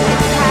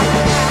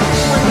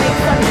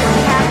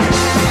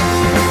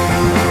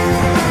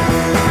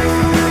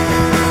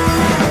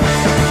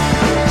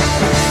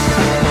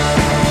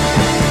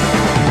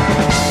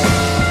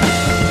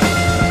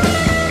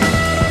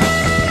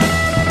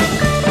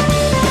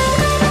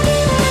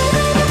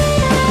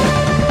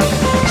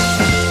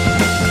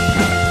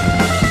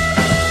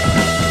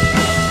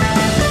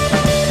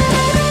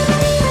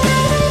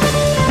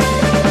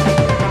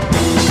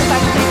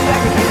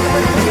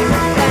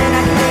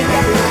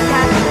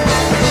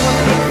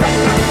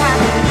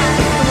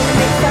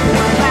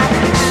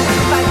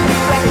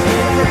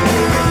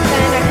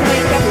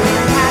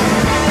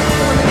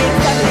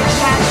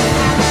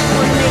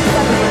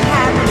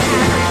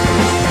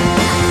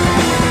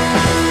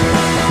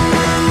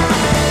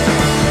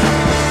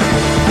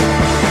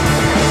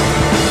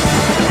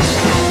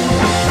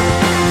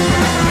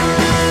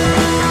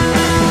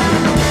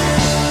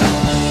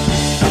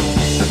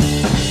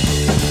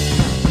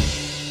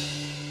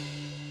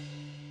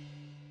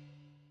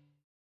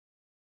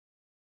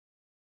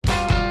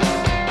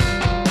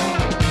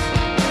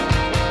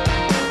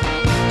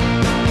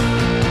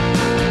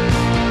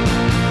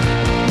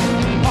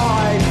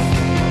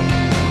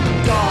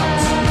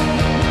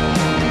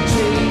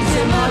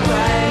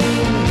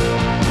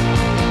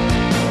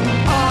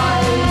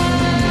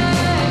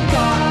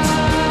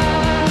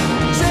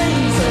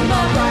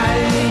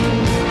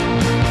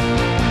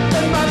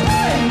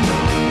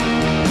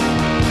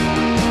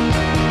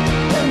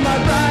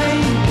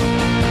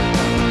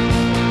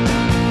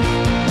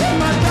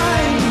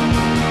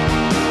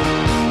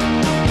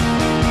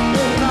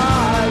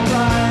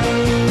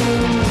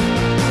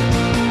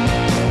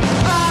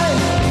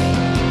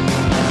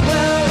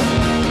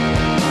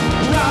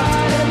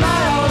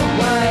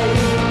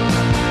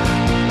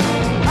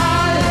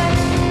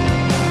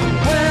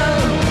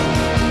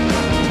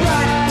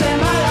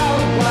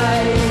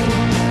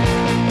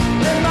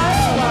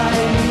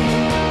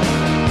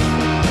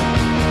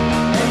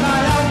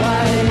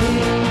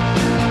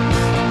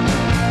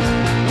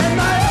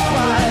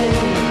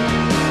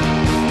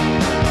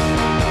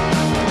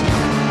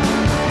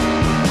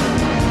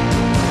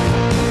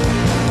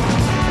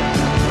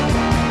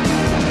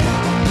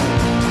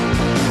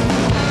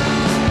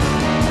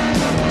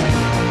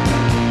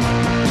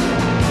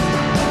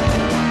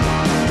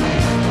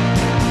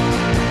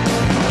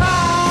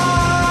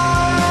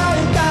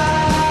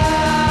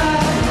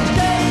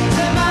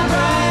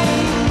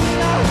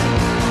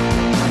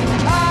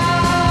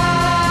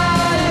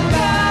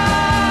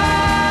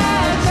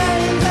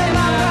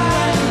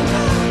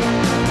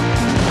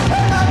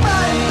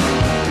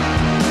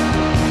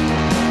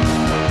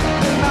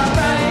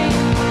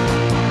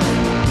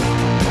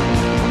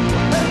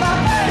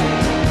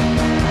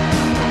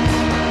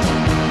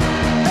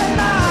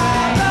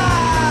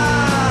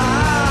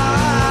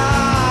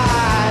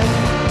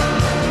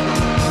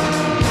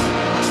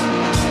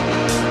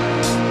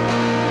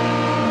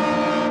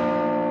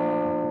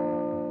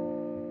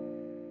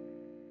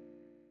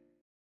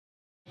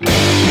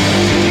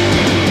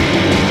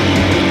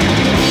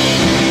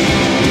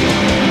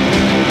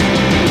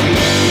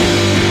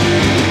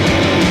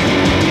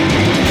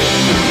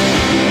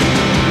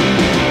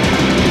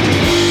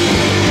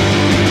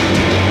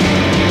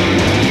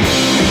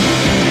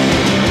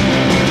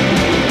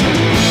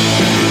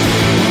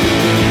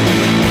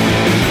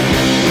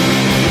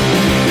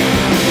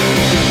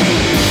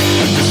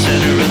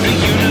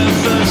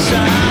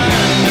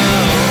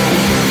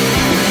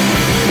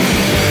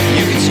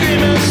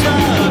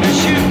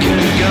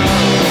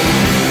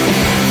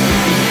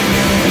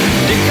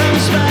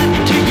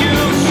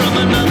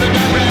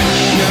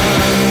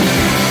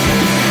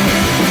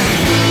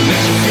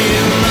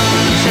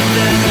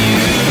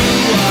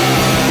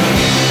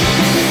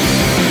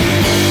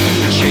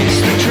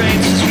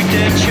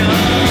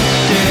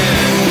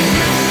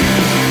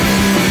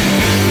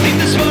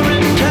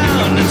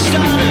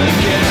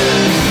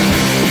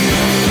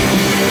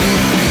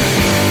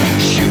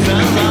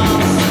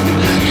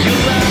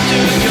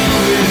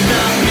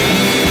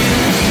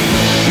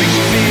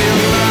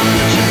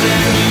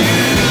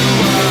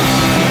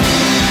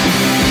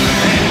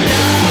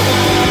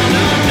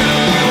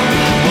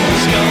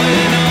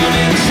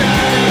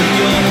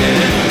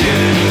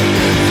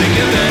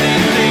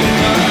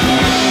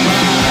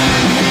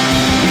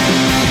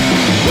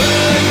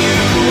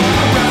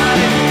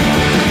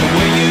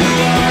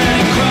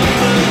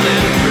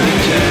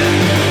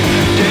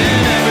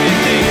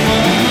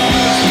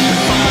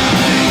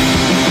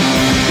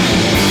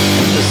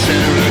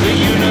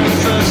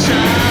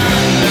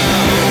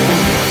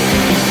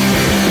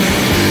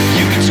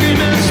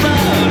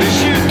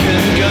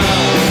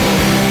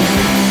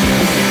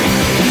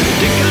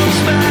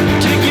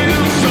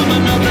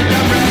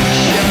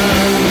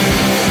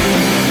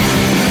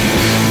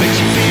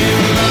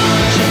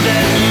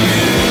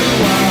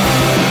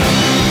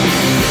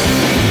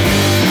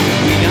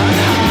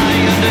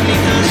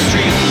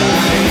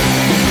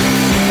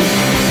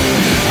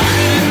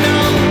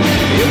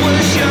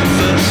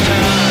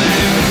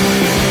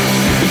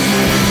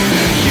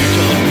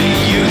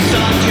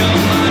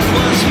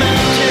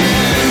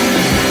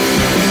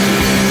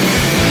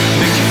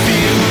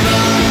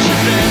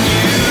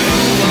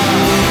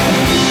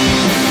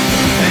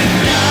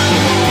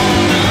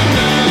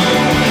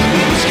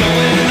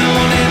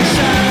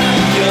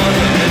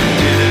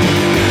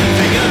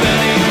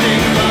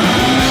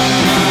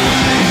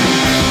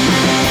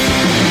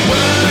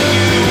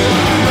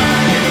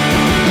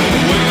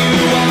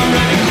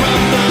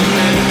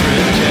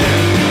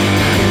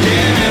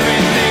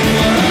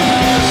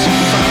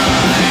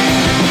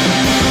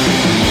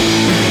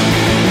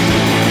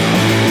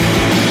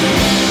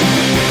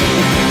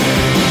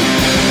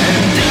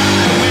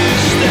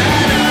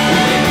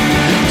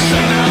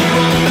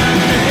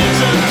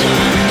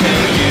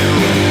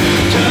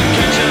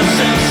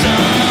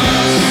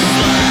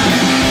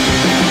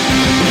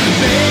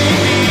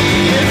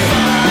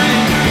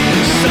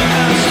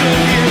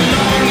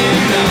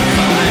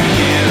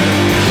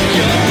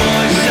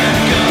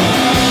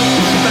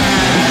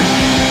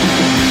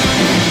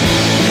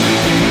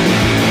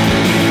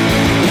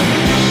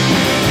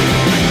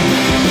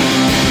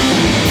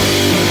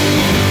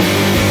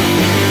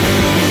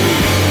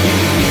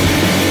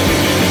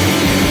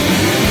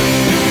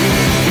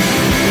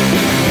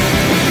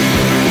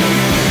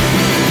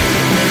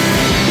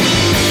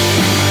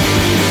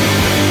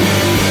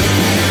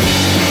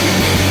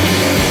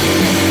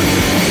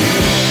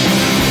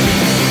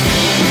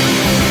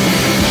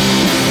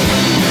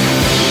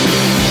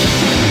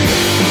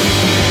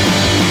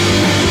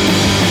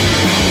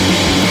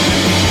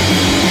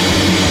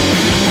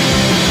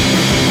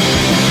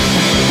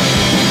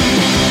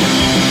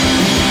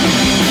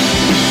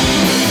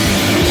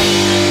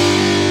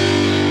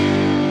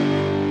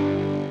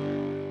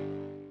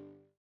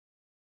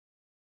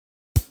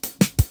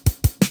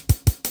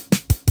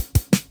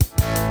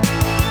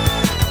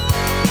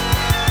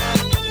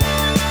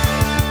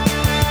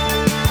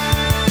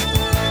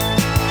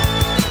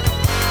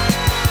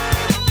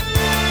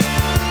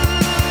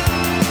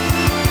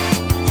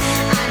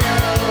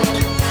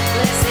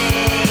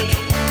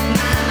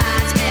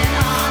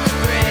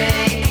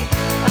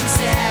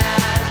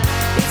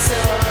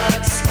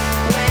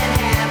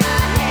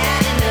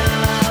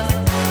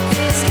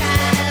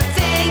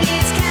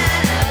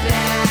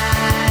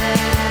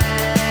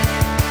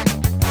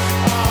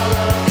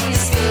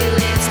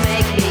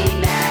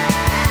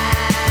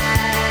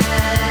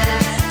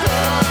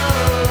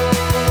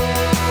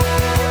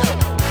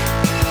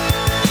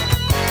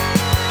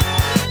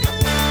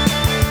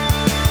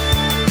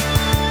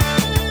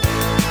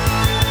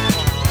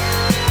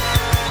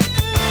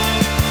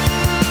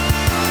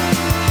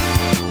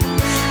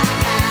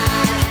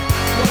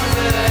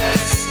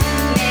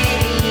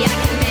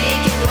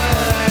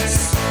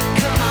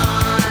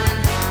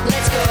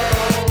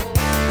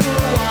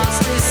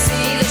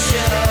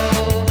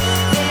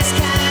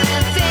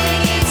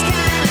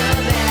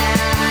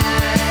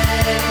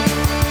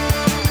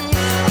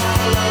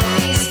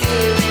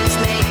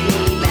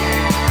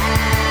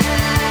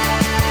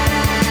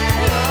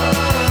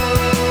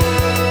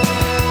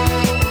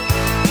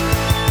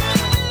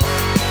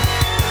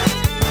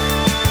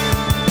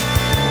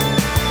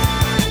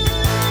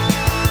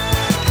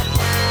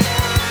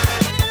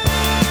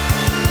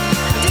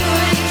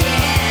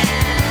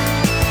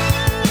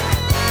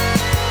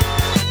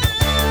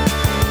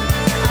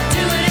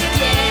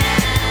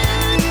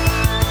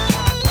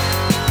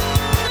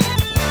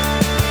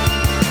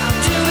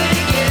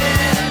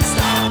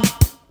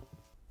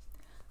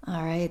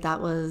 that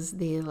was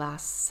the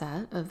last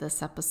set of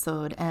this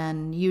episode,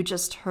 and you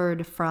just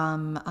heard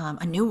from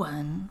a new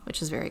one,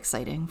 which is very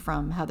exciting,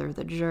 from Heather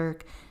the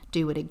Jerk,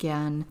 Do It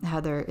Again.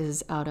 Heather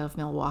is out of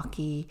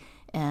Milwaukee,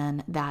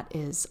 and that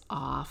is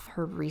off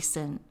her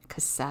recent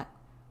cassette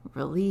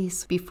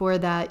release. Before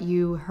that,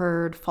 you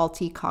heard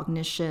Faulty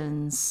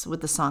Cognitions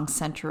with the song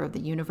Center of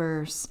the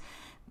Universe.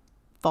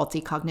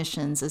 Faulty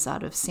Cognitions is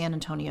out of San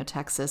Antonio,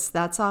 Texas.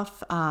 That's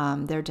off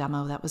their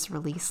demo that was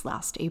released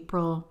last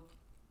April.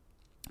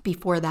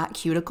 Before that,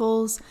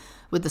 Cuticles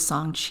with the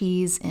song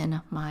Cheese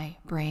in My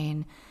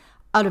Brain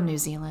out of New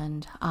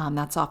Zealand.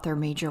 That's off their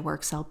Major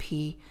Works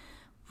LP,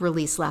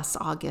 released last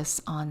August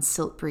on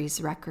Silt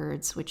Breeze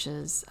Records, which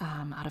is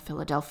out of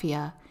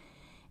Philadelphia.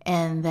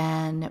 And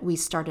then we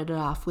started it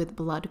off with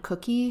Blood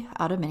Cookie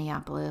out of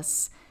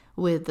Minneapolis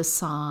with the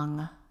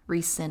song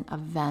Recent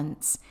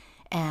Events,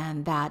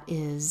 and that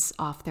is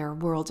off their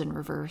World in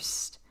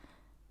Reverse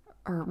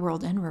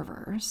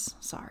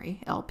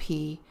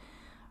LP,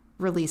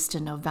 released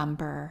in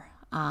November.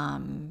 I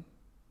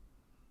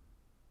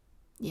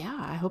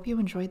hope you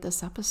enjoyed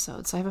this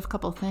episode. So I have a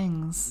couple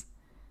things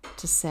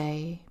to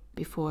say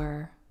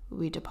before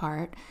we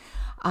depart.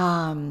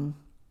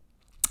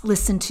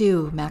 Listen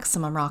to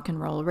Maximum Rock and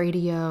Roll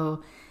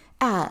Radio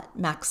at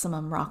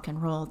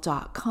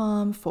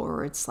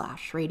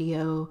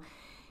MaximumRockandRoll.com/radio.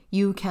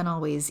 You can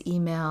always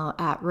email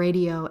at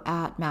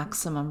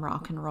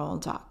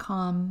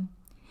radio@MaximumRockandRoll.com.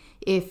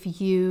 If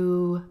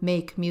you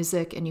make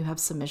music and you have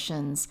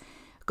submissions,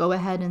 go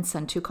ahead and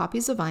send 2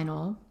 copies of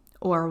vinyl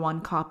or 1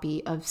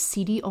 copy of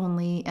CD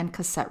only and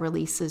cassette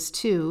releases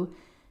to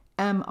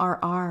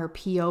MRR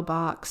PO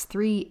Box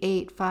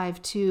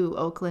 3852,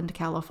 Oakland,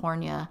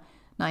 California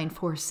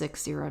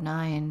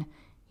 94609,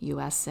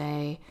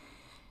 USA.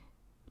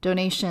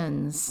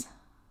 Donations,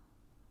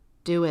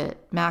 do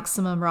it.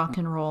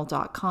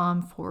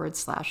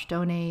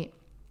 MaximumRockandRoll.com/donate.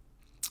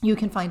 You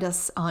can find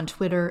us on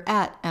Twitter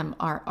at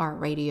MRR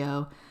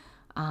Radio.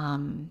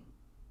 I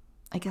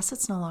guess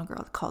it's no longer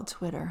called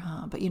Twitter,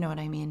 huh? But you know what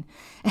I mean.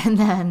 And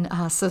then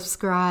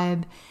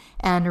subscribe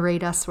and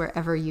rate us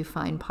wherever you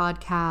find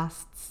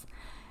podcasts.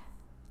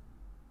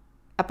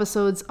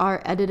 Episodes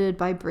are edited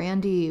by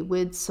Brandy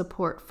with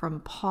support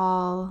from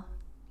Paul.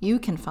 You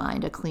can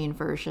find a clean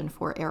version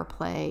for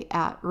airplay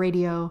at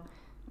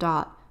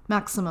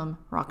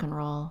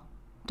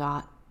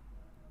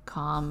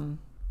radio.maximumrockandroll.com.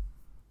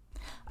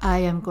 I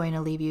am going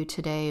to leave you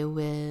today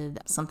with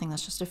something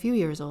that's just a few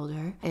years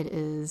older. It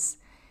is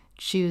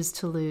Choose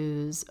to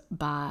Lose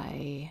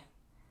by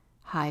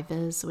High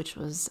Vis, which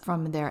was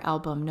from their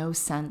album No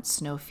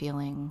Sense, No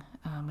Feeling,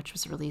 which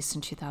was released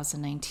in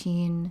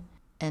 2019.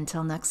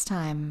 Until next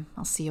time,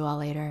 I'll see you all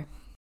later.